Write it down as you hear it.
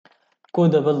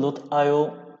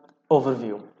Codeable.io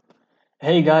overview.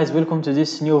 Hey guys, welcome to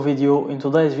this new video. In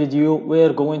today's video, we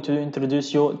are going to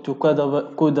introduce you to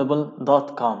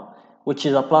Codeable.com, which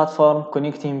is a platform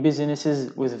connecting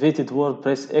businesses with vetted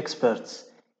WordPress experts.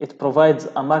 It provides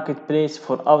a marketplace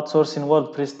for outsourcing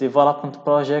WordPress development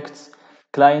projects.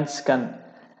 Clients can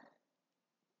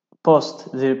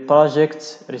post their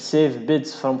projects, receive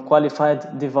bids from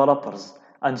qualified developers,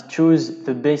 and choose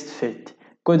the best fit.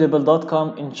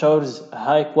 Codeable.com ensures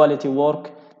high quality work,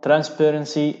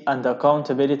 transparency, and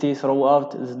accountability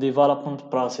throughout the development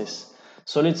process.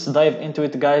 So let's dive into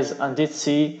it, guys, and let's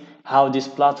see how this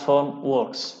platform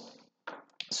works.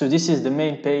 So this is the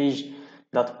main page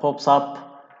that pops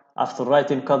up after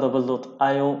writing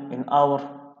Codeable.io in our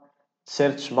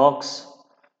search box.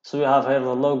 So we have here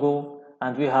the logo,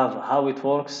 and we have how it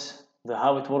works, the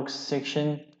how it works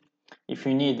section if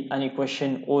you need any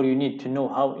question or you need to know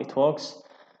how it works.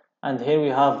 And here we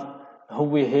have who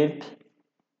we help.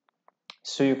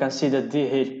 So you can see that they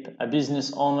help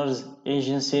business owners,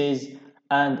 agencies,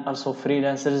 and also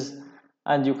freelancers.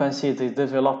 And you can see the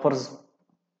developers.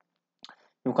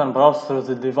 You can browse through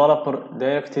the developer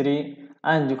directory,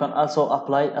 and you can also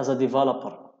apply as a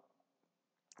developer.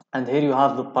 And here you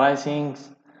have the pricing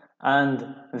and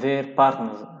their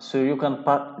partners. So you can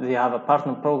they have a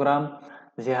partner program,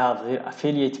 they have their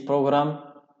affiliate program,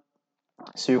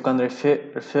 so you can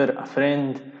refer a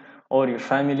friend or your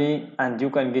family and you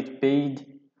can get paid.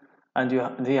 And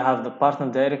they have the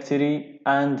partner directory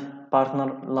and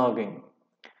partner login.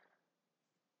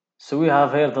 So we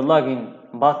have here the login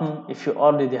button. If you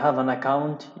already have an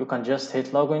account, you can just hit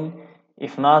login.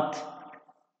 If not,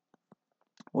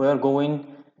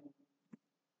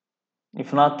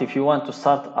 if you want to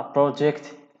start a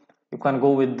project, you can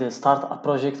go with the start a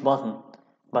project button.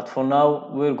 But for now,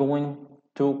 we're going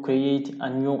to create a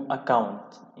new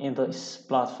account in this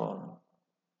platform.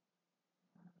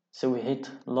 So we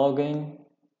hit login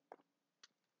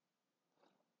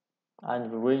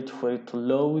and we wait for it to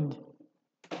load.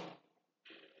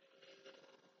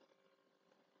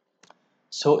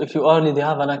 So if you already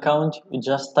have an account, you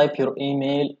just type your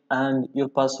email and your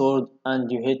password and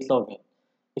you hit login.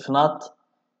 If not,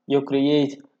 you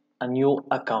create a new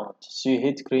account. So you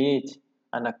hit create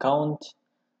an account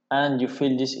and you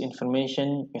fill this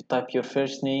information. You type your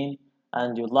first name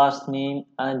and your last name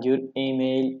and your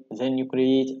email. Then you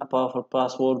create a powerful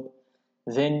password.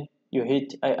 Then you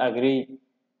hit I agree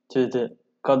to the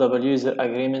Codeable user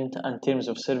agreement and terms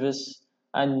of service,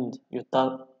 and you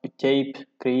type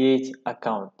create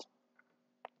account.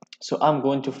 So I'm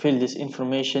going to fill this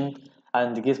information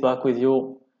and get back with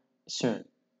you soon.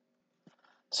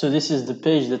 So this is the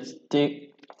page that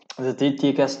they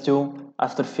take us to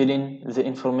after filling the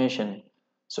information.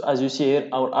 So as you see here,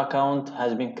 our account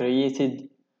has been created.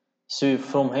 So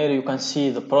from here you can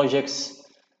see the projects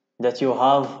that you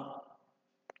have,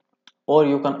 or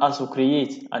you can also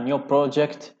create a new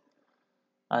project.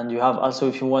 And you have also,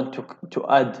 if you want to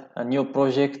add a new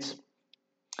project,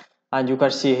 and you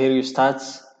can see here your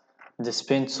stats, the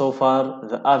spend so far,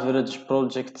 the average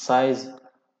project size,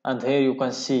 and here you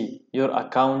can see your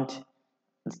account,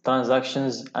 the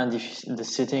transactions, and if the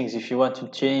settings, if you want to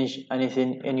change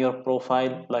anything in your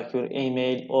profile like your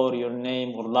email or your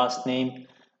name or last name,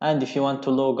 and if you want to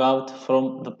log out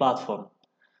from the platform.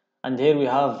 And here we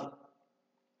have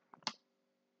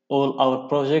all our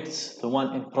projects, the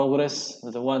one in progress,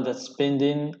 the one that's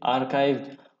pending,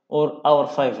 archived, or our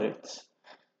favorites.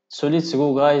 So let's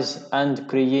go, guys, and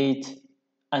create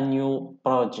a new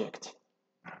project.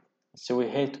 So we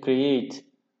hit create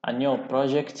a new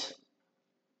project.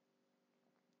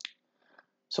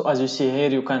 So as you see here,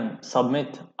 you can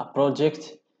submit a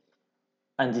project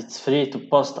and it's free to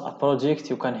post a project.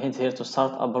 You can hit here to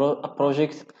start a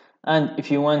project, and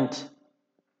if you want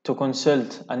to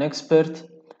consult an expert,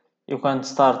 you can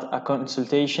start a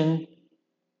consultation.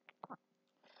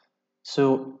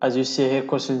 So as you see here,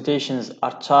 consultations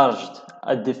are charged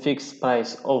at the fixed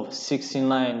price of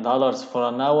 $69 for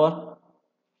an hour.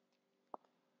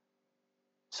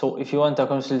 So if you want a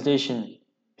consultation,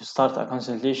 you start a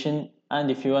consultation, and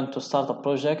if you want to start a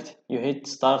project, you hit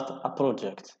start a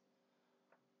project.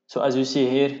 So as you see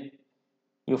here,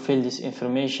 you fill this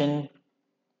information,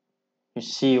 you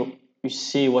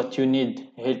see what you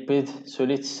need help with. So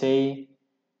let's say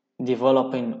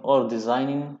developing or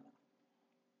designing,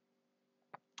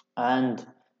 and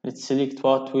let's select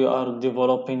what we are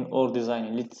developing or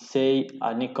designing. Let's say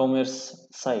an e-commerce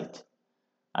site,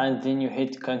 and then you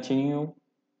hit continue,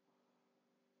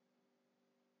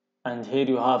 and here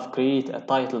you have create a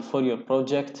title for your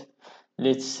project.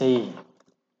 Let's say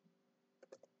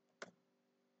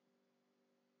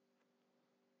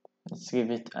let's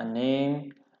give it a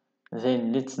name.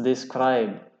 Then let's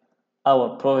describe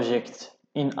our project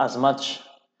in as much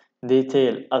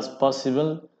detail as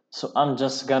possible. So I'm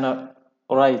just gonna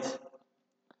write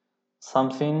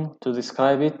something to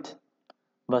describe it,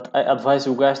 but I advise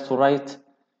you guys to write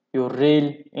your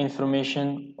real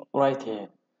information right here.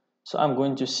 So I'm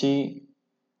going to see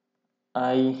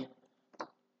I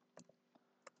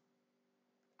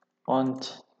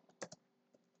want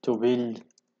to build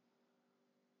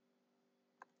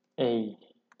a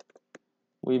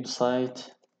website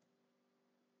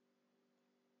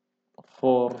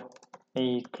for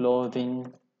a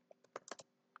clothing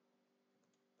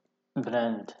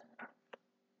brand.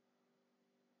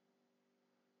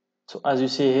 So as you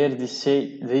see here,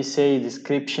 they say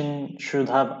description should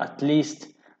have at least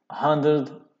 100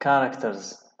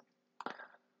 characters.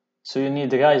 So you need,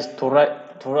 guys, to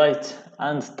write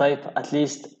and type at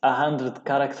least 100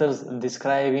 characters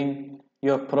describing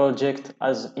your project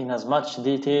in as much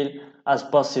detail as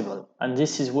possible, and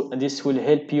this will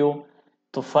help you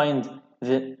to find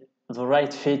the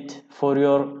right fit for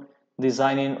your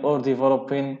designing or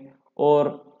developing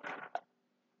or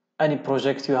any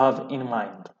project you have in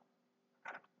mind.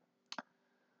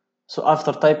 So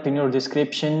after typing your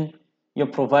description, you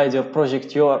provide your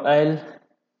project URL,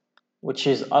 which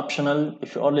is optional.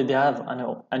 If you already have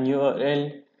an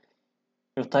URL,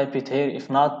 you type it here. If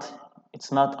not,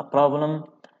 it's not a problem.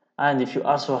 And if you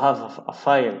also have a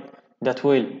file that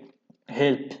will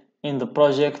help in the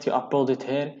project, you upload it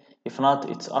here. If not,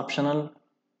 it's optional.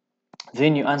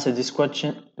 Then you answer this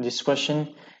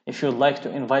question if you'd like to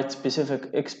invite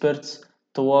specific experts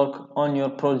to work on your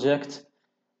project,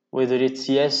 whether it's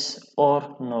yes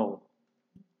or no.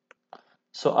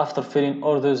 So after filling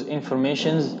all those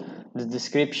informations, the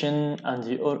description and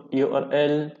the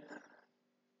URL,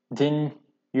 then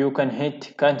you can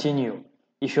hit continue.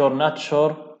 If you're not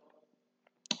sure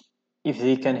if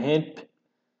they can help,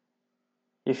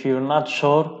 if you're not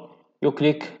sure, you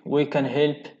click we can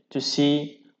help to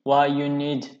see why you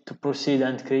need to proceed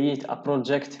and create a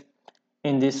project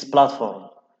in this platform.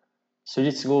 So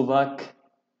let's go back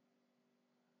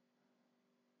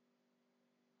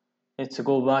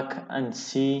and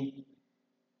see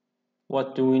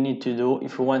what do we need to do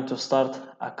if we want to start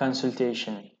a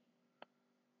consultation.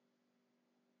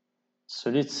 So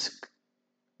let's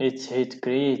hit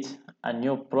create a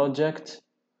new project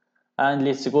and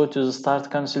let's go to the start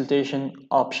consultation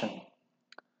option.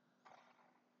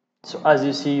 So as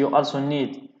you see, you also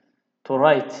need to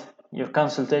write your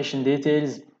consultation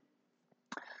details.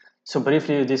 So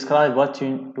briefly you describe what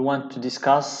you want to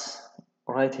discuss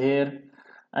right here,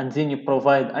 and then you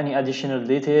provide any additional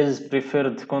details,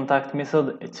 preferred contact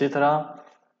method, etc.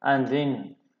 And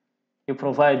then you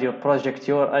provide your project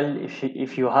URL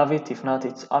if you have it. If not,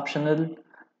 it's optional.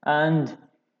 And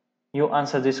you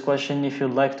answer this question if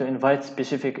you'd like to invite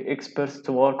specific experts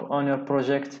to work on your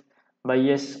project by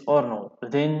yes or no.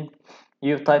 Then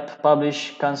you type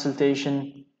publish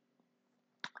consultation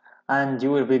and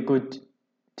you will be good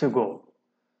to go.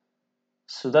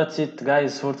 So that's it,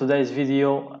 guys, for today's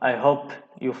video. I hope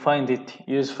you find it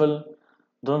useful.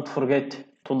 Don't forget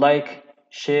to like,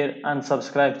 share and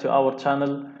subscribe to our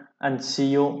channel, and see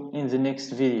you in the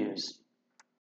next videos.